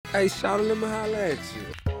Hey, shout out, let me holler at you.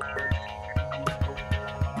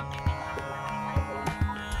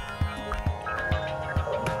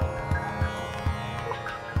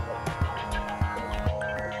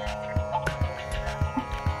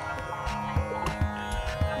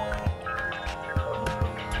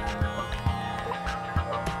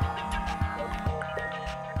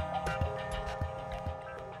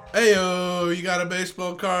 Heyo, you got a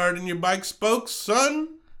baseball card in your bike spokes,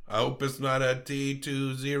 son? I hope it's not a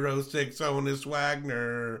T206 Honus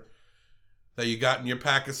Wagner that you got in your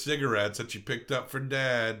pack of cigarettes that you picked up for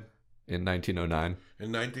Dad In 1909.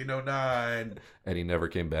 in 1909. And he never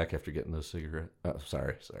came back after getting those cigarettes. Oh,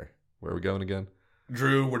 sorry. Where are we going again?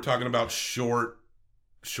 Drew, we're talking about shorts,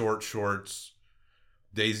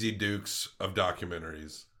 Daisy Dukes of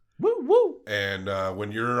documentaries. Woo, woo. And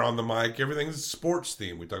when you're on the mic, everything's sports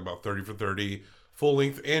themed. We talk about 30 for 30, full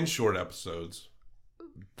length and short episodes.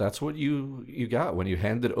 That's what you got when you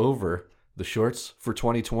handed over the shorts for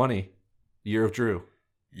 2020, Year of Drew.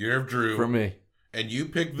 Year of Drew. For me. And you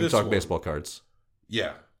picked We this talk one. baseball cards.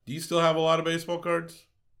 Yeah. Do you still have a lot of baseball cards?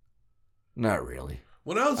 Not really.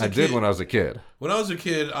 When I was a I kid, did when I was a kid. When I was a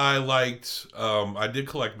kid, I liked, I did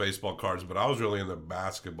collect baseball cards, but I was really into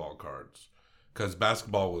basketball cards. Because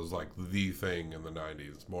basketball was like the thing in the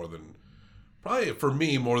 90s, probably for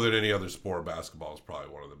me, more than any other sport, basketball is probably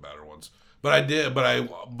one of the better ones. But I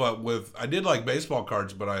did like baseball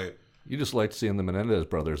cards, but You just liked seeing the Menendez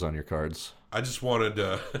brothers on your cards. I just wanted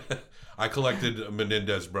to, I collected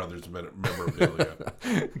Menendez Brothers memorabilia.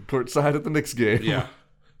 Courtside at the Knicks game. Yeah.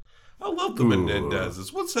 I love the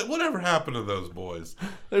Menendezes. Whatever happened to those boys?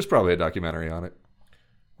 There's probably a documentary on it.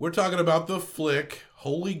 We're talking about the flick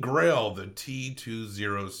Holy Grail, the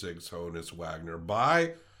T206 Honus Wagner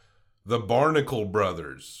by the Barnacle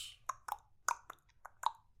Brothers.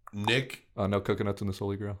 Nick No coconuts in this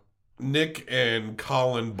Holy Grail. and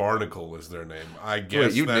Colin Barnacle is their name. I guess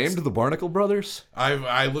Wait, you named the Barnacle brothers?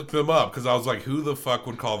 I looked them up because I was like, who the fuck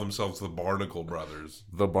would call themselves the Barnacle Brothers?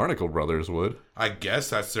 The Barnacle brothers would. I guess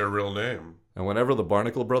that's their real name. And whenever the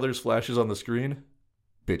Barnacle brothers flashes on the screen,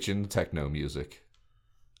 bitchin' techno music.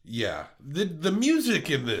 Yeah. The music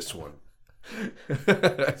in this one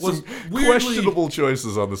was Some weirdly questionable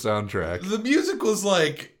choices on the soundtrack. The music was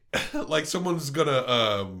like someone's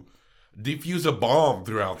gonna defuse a bomb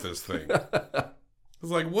throughout this thing. I was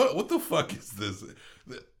like, what the fuck is this?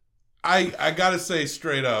 I gotta say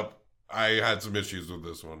straight up, I had some issues with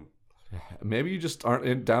this one. Maybe you just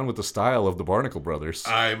aren't down with the style of the Barnacle brothers.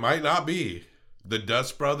 I might not be. The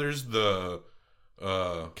Dust Brothers, the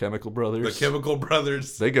Chemical brothers. the Chemical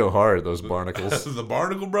Brothers, They go hard, those barnacles. the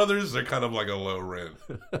Barnacle Brothers, they're kind of like a low rent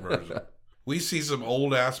version. We see some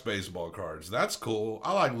old ass baseball cards. That's cool.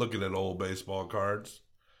 I like looking at old baseball cards.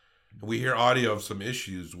 We hear audio of some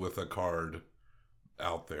issues with a card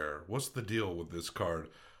out there. What's the deal with this card?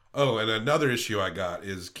 Oh, and another issue I got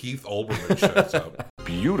is Keith Olbermann shows up.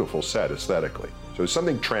 Beautiful set aesthetically. So there's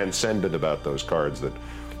something transcendent about those cards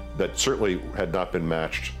that certainly had not been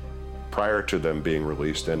matched prior to them being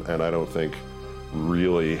released, and I don't think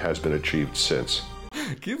really has been achieved since.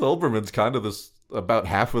 Keith Olbermann's kind of about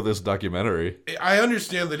half of this documentary. I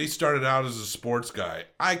understand that he started out as a sports guy.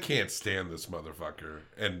 I can't stand this motherfucker.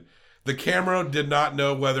 And the camera did not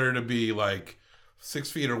know whether to be like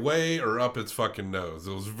 6 feet away or up its fucking nose.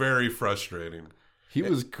 It was very frustrating. He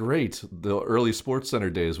was great the early Sports Center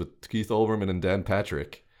days with Keith Olbermann and Dan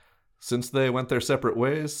Patrick. Since they went their separate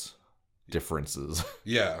ways, differences.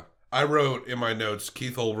 Yeah. I wrote in my notes,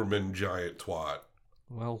 Keith Olbermann, giant twat.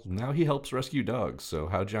 Well, now he helps rescue dogs, so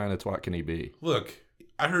how giant a twat can he be? Look,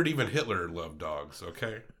 I heard even Hitler loved dogs,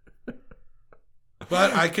 okay?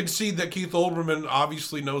 But I can see that Keith Olbermann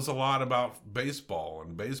obviously knows a lot about baseball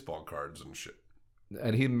and baseball cards and shit.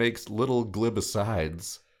 And he makes little glib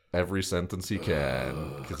asides every sentence he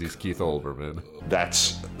can, because he's Keith Olbermann.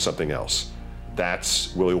 That's something else.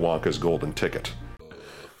 That's Willy Wonka's golden ticket.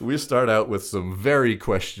 We start out with some very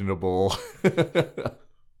questionable,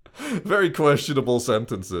 very questionable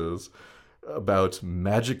sentences about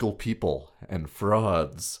magical people and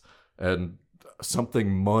frauds and something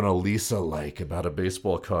Mona Lisa-like about a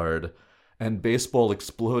baseball card and baseball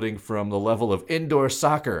exploding from the level of indoor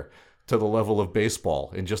soccer to the level of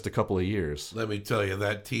baseball in just a couple of years. Let me tell you,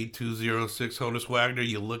 that T206 Honus Wagner,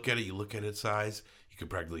 you look at its size, you can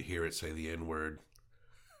practically hear it say the N-word.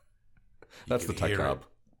 That's the Ty Cobb.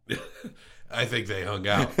 I think they hung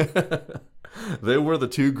out. They were the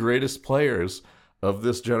two greatest players of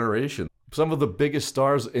this generation. Some of the biggest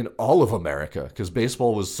stars in all of America, because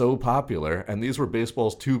baseball was so popular, and these were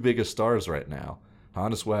baseball's two biggest stars right now.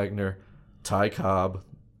 Honus Wagner, Ty Cobb,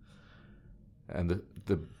 and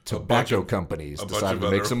the tobacco companies a bunch decided of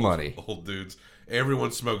to make other some money. Old dudes.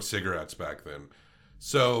 Everyone smoked cigarettes back then.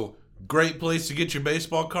 So, great place to get your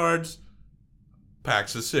baseball cards,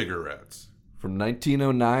 packs of cigarettes. From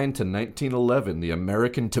 1909 to 1911, the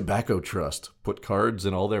American Tobacco Trust put cards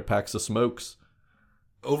in all their packs of smokes.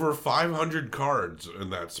 Over 500 cards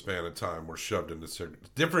in that span of time were shoved into cigarettes.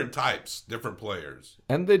 Different types, different players.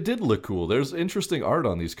 And they did look cool. There's interesting art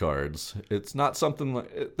on these cards. It's not something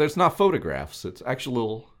like... There's not photographs. It's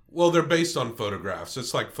actual... Well, they're based on photographs.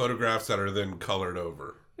 It's like photographs that are then colored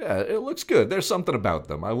over. Yeah, it looks good. There's something about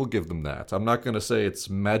them. I will give them that. I'm not going to say it's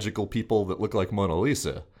magical people that look like Mona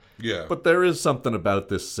Lisa. Yeah. But there is something about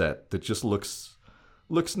this set that just looks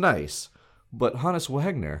nice. But Hannes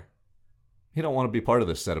Wagner, he don't want to be part of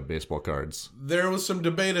this set of baseball cards. There was some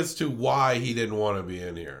debate as to why he didn't want to be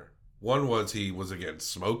in here. One was he was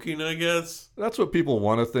against smoking, I guess. That's what people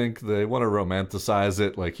want to think. They want to romanticize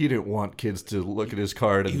it. Like, he didn't want kids to look at his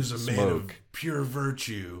card and He was a smoke. man of pure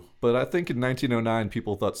virtue. But I think in 1909,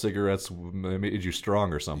 people thought cigarettes made you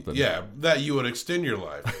strong or something. Yeah, that you would extend your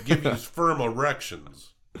life, give you firm erections.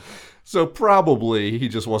 So probably he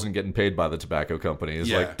just wasn't getting paid by the tobacco company. He's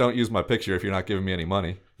Yeah. like, don't use my picture if you're not giving me any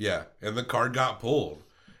money. Yeah, and the card got pulled.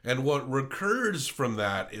 And what recurs from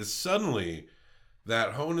that is suddenly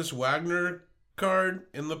that Honus Wagner card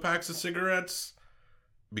in the packs of cigarettes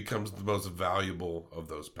becomes the most valuable of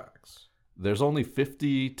those packs. There's only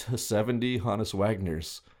 50 to 70 Hannes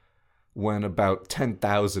Wagners when about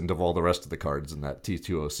 10,000 of all the rest of the cards in that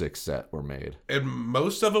T206 set were made. And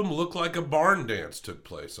most of them look like a barn dance took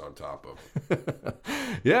place on top of them.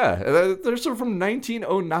 Yeah, they're sort of from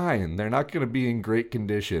 1909. They're not going to be in great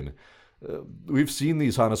condition. We've seen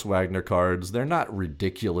these Hannes Wagner cards. They're not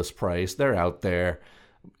ridiculous price. They're out there.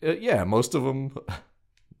 Yeah, most of them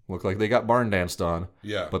look like they got barn danced on.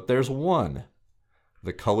 Yeah. But there's one.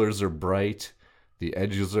 The colors are bright. The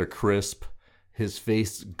edges are crisp. His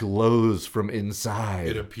face glows from inside.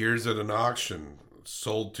 It appears at an auction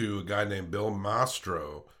sold to a guy named Bill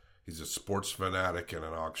Mastro. He's a sports fanatic and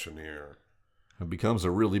an auctioneer. It becomes a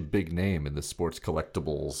really big name in the sports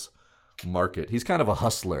collectibles market. He's kind of a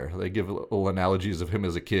hustler. They give little analogies of him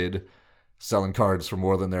as a kid, selling cards for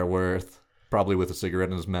more than they're worth, probably with a cigarette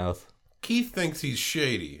in his mouth. Keith thinks he's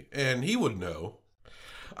shady, and he would know.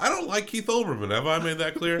 I don't like Keith Olbermann. Have I made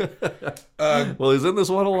that clear? Well, he's in this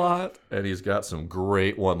one a lot, and he's got some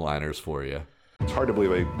great one-liners for you. It's hard to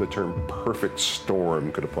believe the term perfect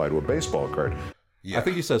storm could apply to a baseball card. Yeah. I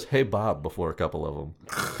think he says, "Hey, Bob," before a couple of them.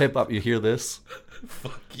 Hey, Bob, you hear this?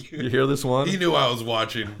 Fuck you. You hear this one? He knew I was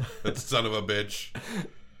watching. That son of a bitch.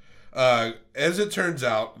 As it turns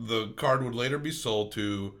out, the card would later be sold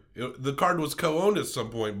to... The card was co-owned at some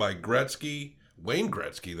point by Gretzky, Wayne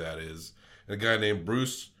Gretzky, that is, and a guy named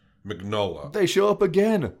Bruce McNulta. They show up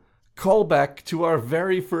again. Callback to our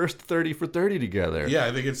very first 30 for 30 together. Yeah,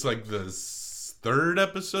 I think it's like the third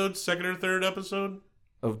episode, second or third episode.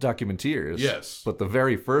 Of Documenteers. Yes. But the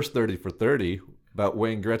very first 30 for 30 about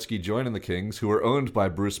Wayne Gretzky joining the Kings, who were owned by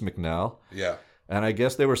Bruce McNall. Yeah. And I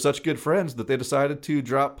guess they were such good friends that they decided to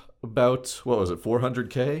drop about, what was it,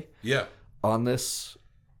 $400K Yeah. on this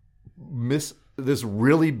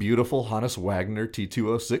really beautiful Hannes Wagner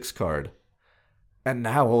T206 card. And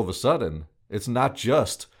now, all of a sudden, it's not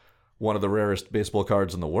just one of the rarest baseball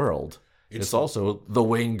cards in the world. It's also the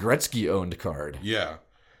Wayne Gretzky-owned card. Yeah.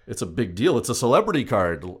 It's a big deal. It's a celebrity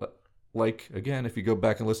card. Like, again, if you go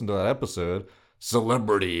back and listen to that episode,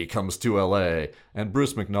 celebrity comes to LA. And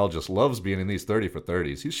Bruce McNall just loves being in these 30 for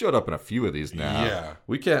 30s. He's showed up in a few of these now. Yeah.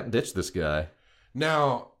 We can't ditch this guy.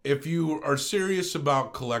 Now, if you are serious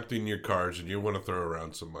about collecting your cards and you want to throw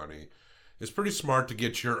around some money, it's pretty smart to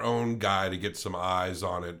get your own guy to get some eyes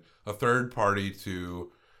on it, a third party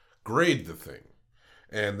to grade the thing.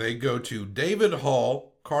 And they go to David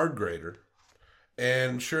Hall, card grader,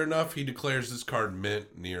 and sure enough, he declares this card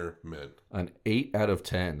mint near mint. An 8 out of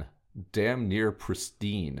 10. Damn near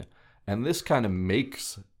pristine. And this kind of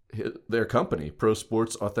makes their company, Pro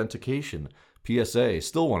Sports Authentication, PSA,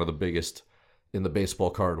 still one of the biggest in the baseball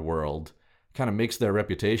card world. Kind of makes their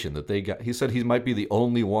reputation that they got. He said he might be the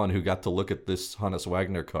only one who got to look at this Hannes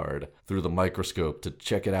Wagner card through the microscope to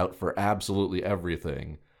check it out for absolutely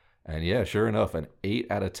everything. And yeah, sure enough, an 8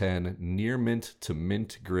 out of 10 near mint to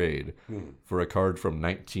mint grade for a card from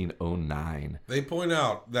 1909. They point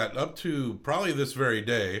out that up to probably this very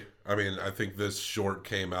day, I mean, I think this short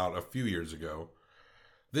came out a few years ago,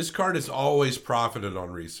 this card has always profited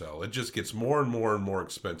on resale. It just gets more and more and more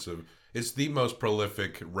expensive. It's the most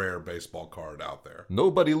prolific, rare baseball card out there.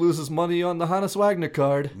 Nobody loses money on the Hannes Wagner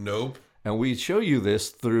card. Nope. And we show you this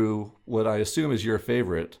through what I assume is your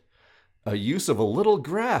favorite, a use of a little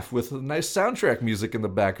graph with nice soundtrack music in the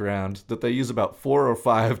background that they use about 4 or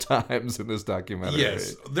 5 times in this documentary.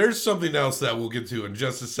 Yes, there's something else that we'll get to in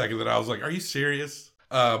just a second that I was like, are you serious?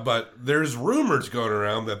 But there's rumors going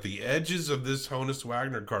around that the edges of this Honus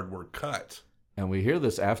Wagner card were cut. And we hear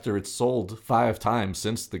this after it's sold 5 times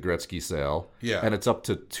since the Gretzky sale. Yeah. And it's up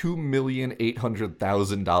to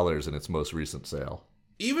 $2,800,000 in its most recent sale.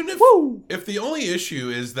 Even if the only issue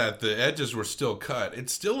is that the edges were still cut,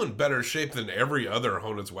 it's still in better shape than every other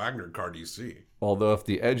Honus Wagner card you see. Although if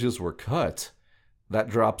the edges were cut, that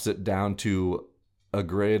drops it down to a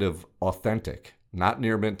grade of authentic, not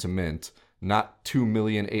near mint to mint, not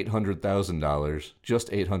 $2,800,000,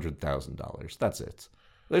 just $800,000. That's it.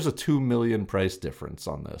 There's a $2 million price difference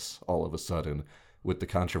on this all of a sudden with the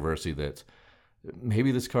controversy that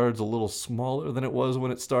maybe this card's a little smaller than it was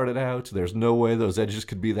when it started out. There's no way those edges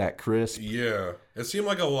could be that crisp. Yeah. It seemed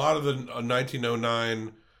like a lot of the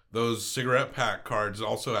 1909, those cigarette pack cards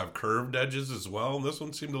also have curved edges as well, and this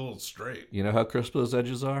one seemed a little straight. You know how crisp those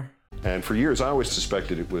edges are? And for years, I always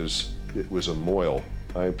suspected it was a moil.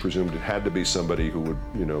 I presumed it had to be somebody who would,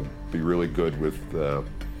 be really good with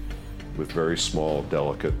very small,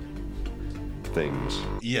 delicate things.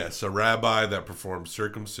 Yes, a rabbi that performed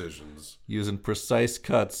circumcisions. Using precise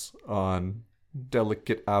cuts on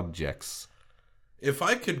delicate objects. If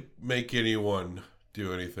I could make anyone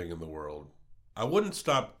do anything in the world, I wouldn't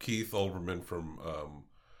stop Keith Olbermann from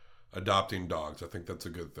adopting dogs. I think that's a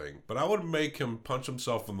good thing. But I would make him punch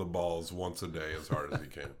himself in the balls once a day as hard as he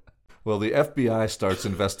can. Well, the FBI starts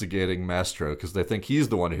investigating Mastro because they think he's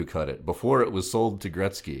the one who cut it before it was sold to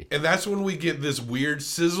Gretzky. And that's when we get this weird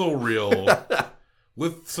sizzle reel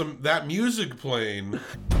with that music playing.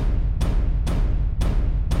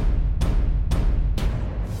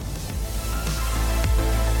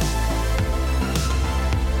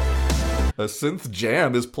 A synth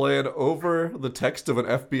jam is playing over the text of an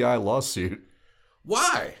FBI lawsuit.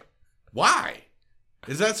 Why? Why?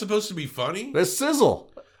 Is that supposed to be funny? There's sizzle.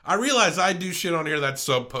 I realize I do shit on here that's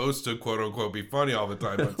supposed to quote unquote be funny all the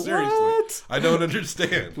time, but seriously, What? I don't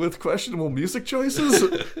understand. With questionable music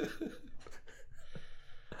choices?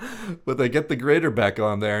 But they get the grader back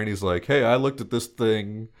on there and he's like, hey, I looked at this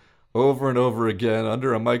thing over and over again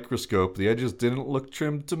under a microscope. The edges didn't look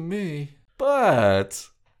trimmed to me. But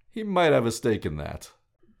he might have a stake in that.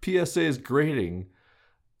 PSA's grading,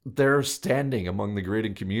 their standing among the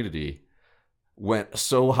grading community went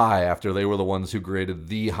so high after they were the ones who graded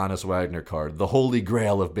the Honus Wagner card, the holy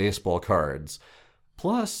grail of baseball cards.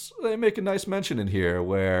 Plus, they make a nice mention in here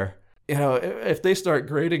where, if they start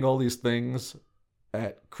grading all these things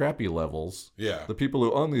at crappy levels, Yeah, the people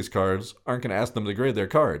who own these cards aren't going to ask them to grade their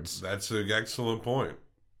cards. that's an excellent point.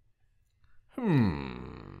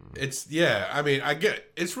 I get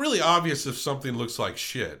it's really obvious if something looks like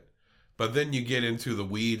shit, but then you get into the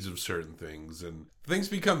weeds of certain things and things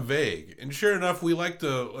become vague. And sure enough, we like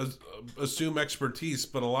to assume expertise,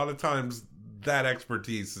 but a lot of times that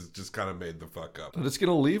expertise is just kind of made the fuck up. But it's going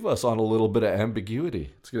to leave us on a little bit of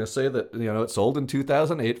ambiguity. It's going to say that, it sold in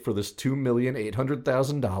 2008 for this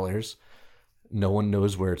 $2,800,000. No one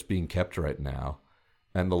knows where it's being kept right now.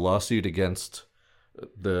 And the lawsuit against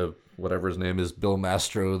the, whatever his name is, Bill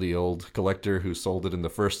Mastro, the old collector who sold it in the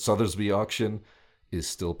first Sotheby's auction, is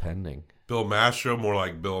still pending. Bill Mastro, more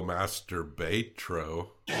like Bill Masturbatro.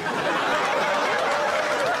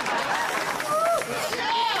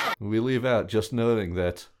 We leave out just noting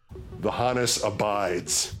that The Honus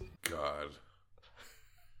abides. God.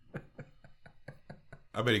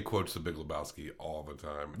 I bet he quotes The Big Lebowski all the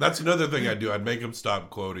time. That's another thing I'd do. I'd make him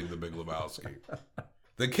stop quoting The Big Lebowski.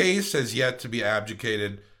 The case has yet to be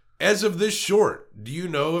abjudicated. As of this short, do you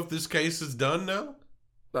know if this case is done now?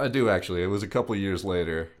 I do actually. It was a couple years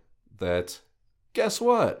later that, guess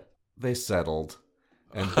what? They settled.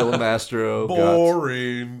 And Bill Mastro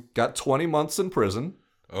Boring. got 20 months in prison.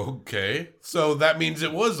 Okay. So that means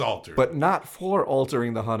it was altered. But not for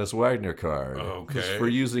altering the Honus Wagner card. Okay. It was for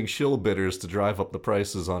using shill bidders to drive up the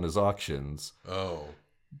prices on his auctions. Oh.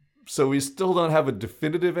 So we still don't have a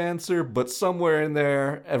definitive answer, but somewhere in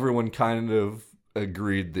there, everyone kind of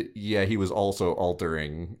agreed that, yeah, he was also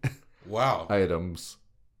altering Wow. items,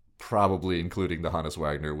 probably including the Honus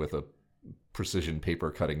Wagner with a precision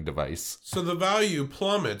paper cutting device. So the value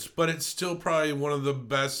plummets, but it's still probably one of the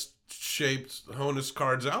best shaped Honus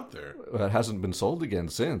cards out there. It hasn't been sold again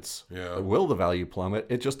since. Yeah. Will the value plummet?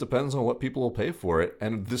 It just depends on what people will pay for it.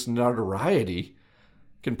 And this notoriety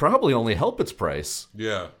can probably only help its price.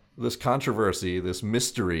 Yeah. This controversy, this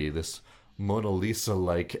mystery, this Mona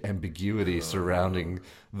Lisa-like ambiguity surrounding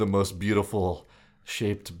the most beautiful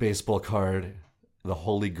shaped baseball card, the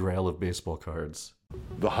holy grail of baseball cards.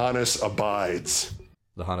 The Hannes abides.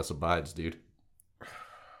 The Hannes abides, dude.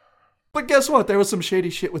 But guess what? There was some shady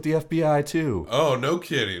shit with the FBI, too. Oh, no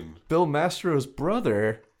kidding. Bill Mastro's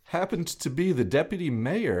brother happened to be the deputy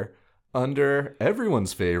mayor under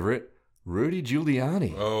everyone's favorite, Rudy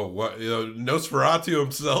Giuliani. Oh, what? Nosferatu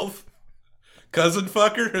himself? Cousin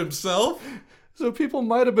fucker himself? So people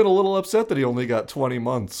might have been a little upset that he only got 20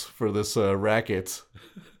 months for this racket.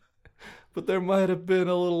 But there might have been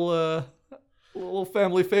a little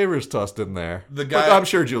family favors tossed in there. But I'm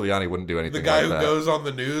sure Giuliani wouldn't do anything like that. The guy who goes on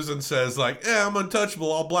the news and says, like, I'm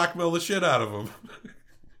untouchable, I'll blackmail the shit out of them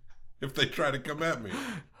if they try to come at me.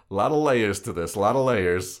 A lot of layers to this, a lot of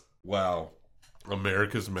layers. Wow.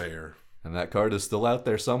 America's mayor. And that card is still out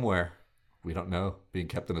there somewhere. We don't know, being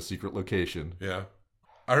kept in a secret location. Yeah.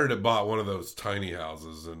 I heard it bought one of those tiny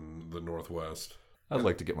houses in the Northwest. I'd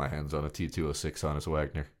like to get my hands on a T206 Hannes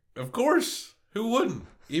Wagner. Of course. Who wouldn't?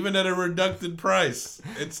 Even at a reduced price.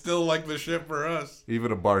 It's still like the shit for us.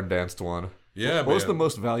 Even a barn danced one. Yeah, What was the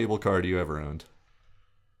most valuable card you ever owned?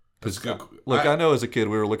 That's good. Look, I know as a kid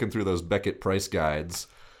we were looking through those Beckett price guides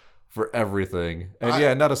for everything.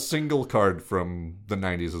 And not a single card from the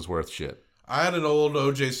 90s is worth shit. I had an old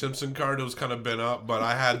O.J. Simpson card that was kind of bent up, but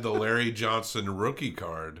I had the Larry Johnson rookie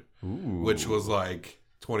card, which was like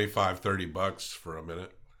 $25-$30 for a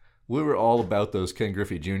minute. We were all about those Ken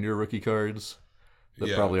Griffey Jr. rookie cards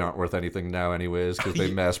that probably aren't worth anything now anyways because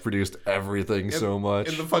they mass-produced everything so much.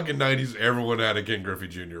 In the fucking 90s, everyone had a Ken Griffey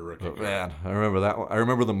Jr. rookie card. Man, I remember that one. I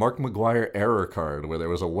remember the Mark McGuire error card where there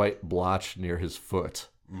was a white blotch near his foot.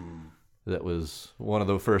 That was one of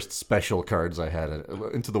the first special cards I had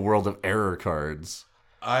into the world of error cards.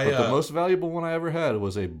 But the most valuable one I ever had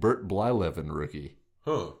was a Bert Blyleven rookie.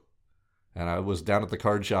 Huh. And I was down at the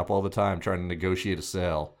card shop all the time trying to negotiate a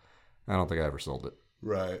sale. I don't think I ever sold it.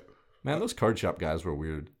 Right. Man, those card shop guys were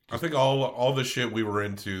weird. I think all the shit we were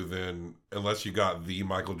into then, unless you got the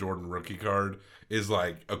Michael Jordan rookie card, is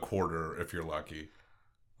like a quarter if you're lucky.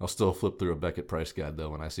 I'll still flip through a Beckett price guide, though,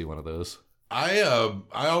 when I see one of those. I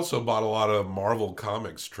also bought a lot of Marvel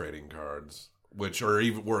Comics trading cards, which are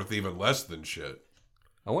worth even less than shit.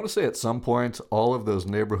 I want to say at some point, all of those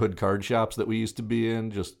neighborhood card shops that we used to be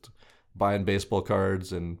in, just buying baseball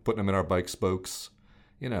cards and putting them in our bike spokes,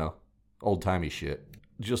 old-timey shit,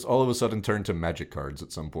 just all of a sudden turned to Magic cards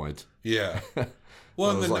at some point. Yeah.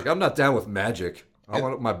 Well, I was like, I'm not down with Magic. I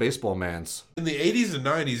want my baseball mans. In the 80s and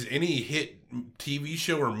 90s, any hit TV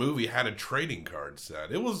show or movie had a trading card set.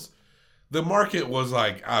 The market was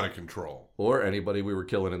like out of control. Or anybody we were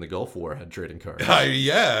killing in the Gulf War had trading cards.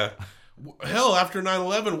 Yeah. Hell, after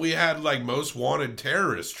 9/11, we had like most wanted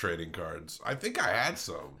terrorist trading cards. I think I had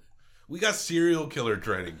some. We got serial killer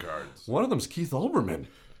trading cards. One of them's Keith Olbermann.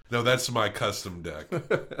 No, that's my custom deck.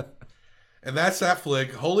 And that's that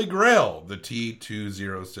flick, Holy Grail, the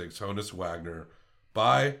T206 Honus Wagner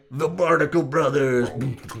by the Barnacle Brothers.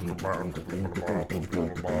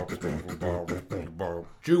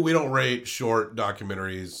 Drew, we don't rate short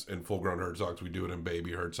documentaries in full-grown Herzog's. We do it in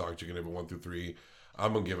baby Herzog's. You can give it 1 through 3.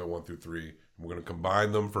 I'm going to give it 1 through 3. We're going to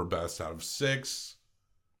combine them for best out of 6.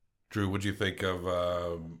 Drew, what'd you think of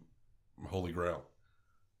Holy Grail?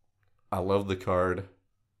 I love the card.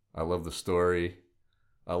 I love the story.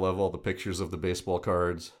 I love all the pictures of the baseball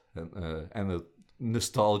cards and the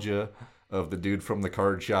nostalgia of the dude from the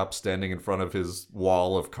card shop standing in front of his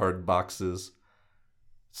wall of card boxes.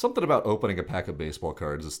 Something about opening a pack of baseball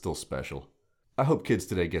cards is still special. I hope kids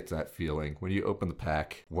today get that feeling. When you open the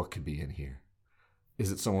pack, what could be in here?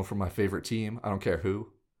 Is it someone from my favorite team? I don't care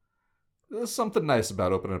who. There's something nice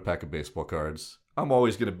about opening a pack of baseball cards. I'm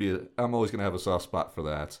always gonna have a soft spot for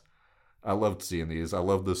that. I loved seeing these. I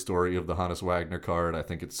love the story of the Honus Wagner card. I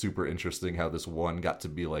think it's super interesting how this one got to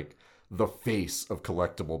be like the face of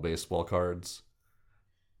collectible baseball cards.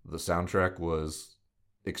 The soundtrack was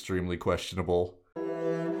extremely questionable.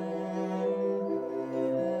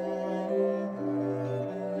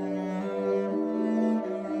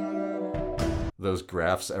 Those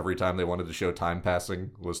graphs every time they wanted to show time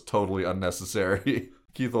passing was totally unnecessary.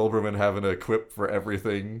 Keith Olbermann having a quip for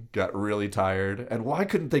everything got really tired. And why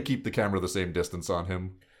couldn't they keep the camera the same distance on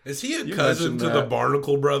him? Is he a cousin to the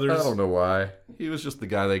Barnacle Brothers? I don't know why. He was just the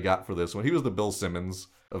guy they got for this one. He was the Bill Simmons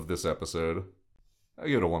of this episode. I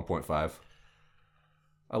give it a 1.5.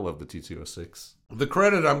 I love the T206. The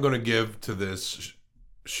credit I'm going to give to this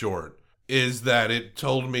short is that it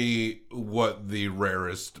told me what the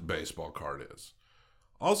rarest baseball card is.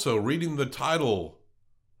 Also, reading the title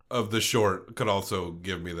of the short could also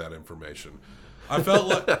give me that information. I felt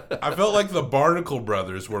like the Barnacle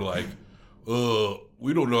Brothers were like,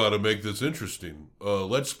 we don't know how to make this interesting.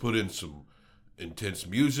 Let's put in some intense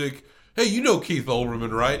music. Hey, you know Keith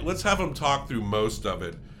Olbermann, right? Let's have him talk through most of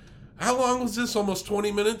it. How long was this? Almost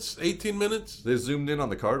 20 minutes? 18 minutes? They zoomed in on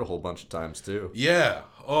the card a whole bunch of times, too. Yeah.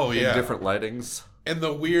 Oh, yeah. In different lightings. And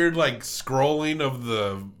the weird, like, scrolling of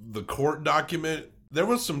the court document. There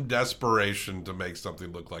was some desperation to make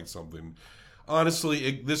something look like something.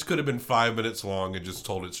 Honestly, this could have been 5 minutes long and just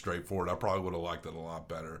told it straightforward. I probably would have liked it a lot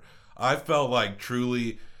better. I felt like,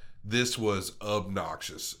 truly, this was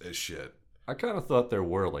obnoxious as shit. I kind of thought there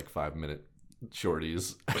were, like, 5-minute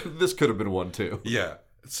shorties. This could have been one, too. Yeah.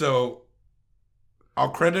 So, I'll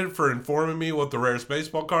credit it for informing me what the rarest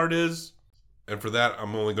baseball card is. And for that,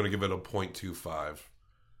 I'm only going to give it a 0.25.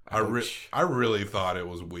 I really thought it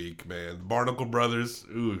was weak, man. The Barnacle Brothers,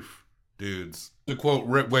 oof, dudes. To quote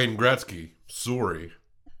Wayne Gretzky, sorry.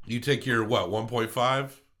 You take your,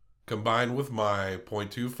 1.5? Combined with my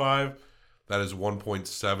 0.25, that is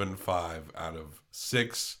 1.75 out of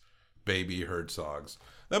 6 Baby Herzogs.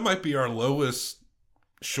 That might be our lowest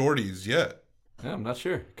shorties yet. Yeah, I'm not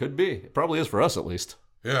sure. Could be. It probably is for us, at least.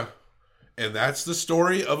 Yeah. And that's the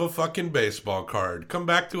story of a fucking baseball card. Come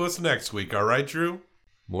back to us next week, all right, Drew?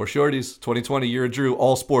 More shorties. 2020 year of Drew.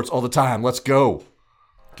 All sports, all the time. Let's go.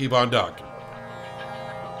 Keep on docking.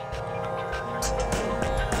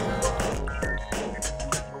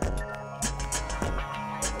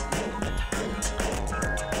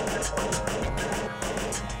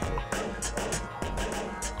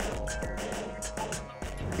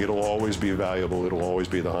 It'll always be valuable. It'll always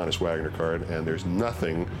be the Honus Wagner card, and there's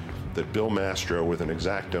nothing that Bill Mastro with an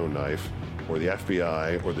X-Acto knife, or the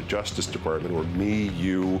FBI, or the Justice Department, or me,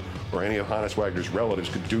 you, or any of Honus Wagner's relatives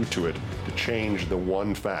could do to it to change the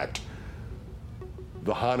one fact.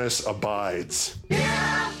 The Honus abides.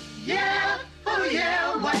 Yeah, yeah, oh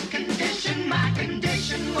yeah, what condition my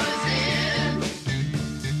condition was in.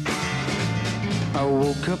 I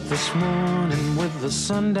woke up this morning with the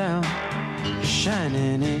sun down,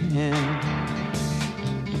 shining in.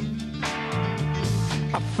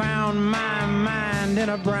 I found my mind in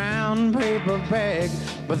a brown paper bag,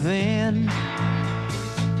 but then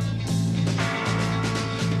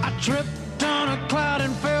I tripped on a cloud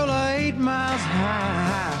and fell 8 miles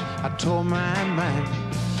high. I tore my mind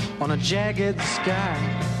on a jagged sky.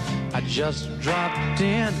 I just dropped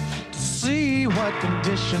in to see what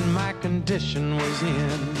condition my condition was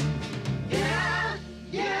in.